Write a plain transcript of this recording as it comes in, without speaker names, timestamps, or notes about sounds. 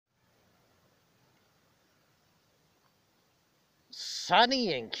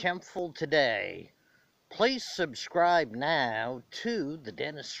sunny and Kempful today. Please subscribe now to the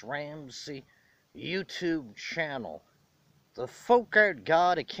Dennis Ramsay YouTube channel. The folk art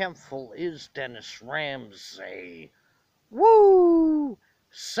god of Kempful is Dennis Ramsay. Woo!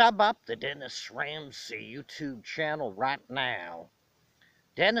 Sub up the Dennis Ramsay YouTube channel right now.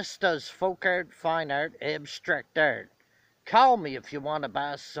 Dennis does folk art, fine art, abstract art. Call me if you want to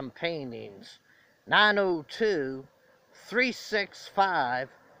buy some paintings. 902-365-5044,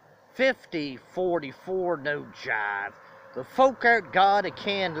 no jive. The folk art god of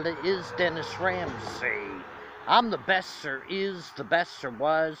Canada is Dennis Ramsay. I'm the best there is, the best there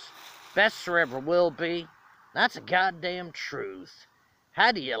was, best there ever will be. That's a goddamn truth.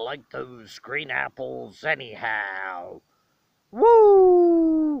 How do you like those green apples anyhow?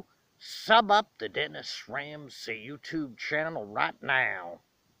 Woo! Sub up the Dennis Ramsay YouTube channel right now.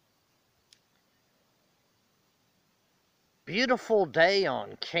 Beautiful day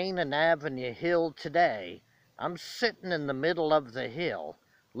on Canaan Avenue Hill today. I'm sitting in the middle of the hill,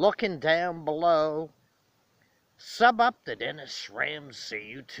 looking down below. Sub up the Dennis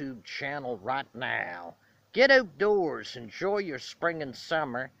Ramsay YouTube channel right now. Get outdoors, enjoy your spring and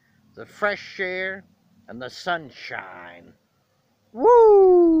summer, the fresh air and the sunshine.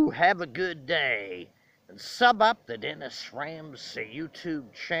 Woo! Have a good day. And sub up the Dennis Ramsay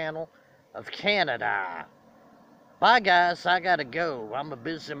YouTube channel of Canada. Bye, guys. I gotta go. I'm a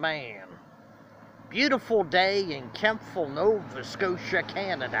busy man. Beautiful day in Kempful, Nova Scotia,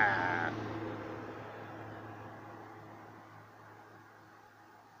 Canada.